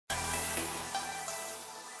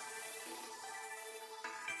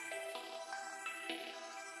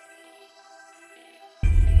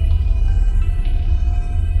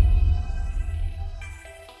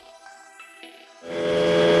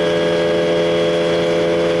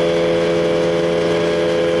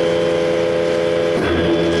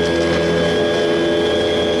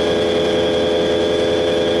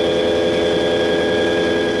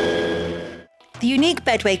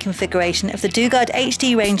bedway configuration of the Dugard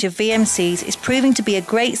HD range of VMCs is proving to be a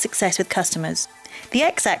great success with customers. The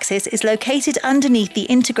X-axis is located underneath the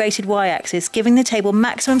integrated Y-axis, giving the table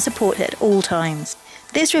maximum support at all times.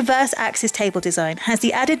 This reverse axis table design has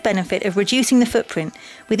the added benefit of reducing the footprint,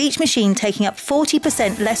 with each machine taking up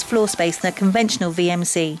 40% less floor space than a conventional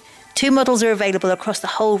VMC. 2 models are available across the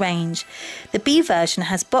whole range. The B version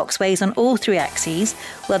has boxways on all 3 axes,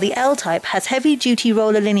 while the L type has heavy-duty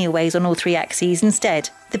roller linear ways on all 3 axes instead.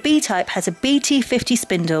 The B type has a BT50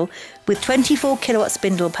 spindle with 24 kilowatt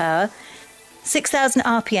spindle power, 6,000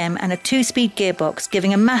 RPM and a 2-speed gearbox,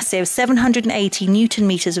 giving a massive 780 Newton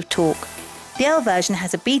meters of torque. The L version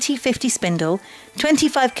has a BT50 spindle,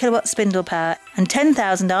 25 kilowatt spindle power and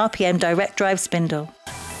 10,000 RPM direct drive spindle.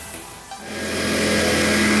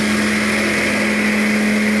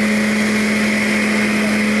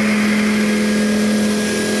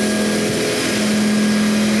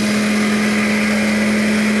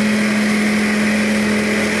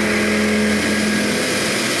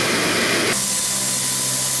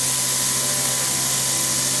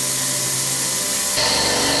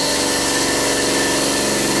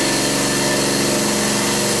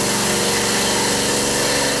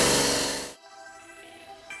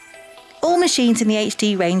 All machines in the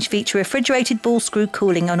HD range feature refrigerated ballscrew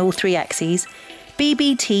cooling on all 3 axes,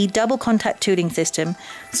 BBT double contact tooling system,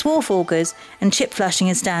 swarf augers and chip flushing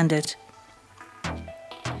is standard.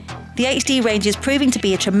 The HD range is proving to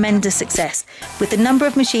be a tremendous success, with the number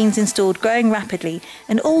of machines installed growing rapidly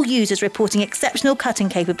and all users reporting exceptional cutting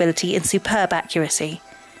capability and superb accuracy.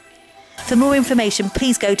 For more information,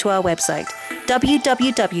 please go to our website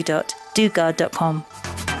www.dugard.com.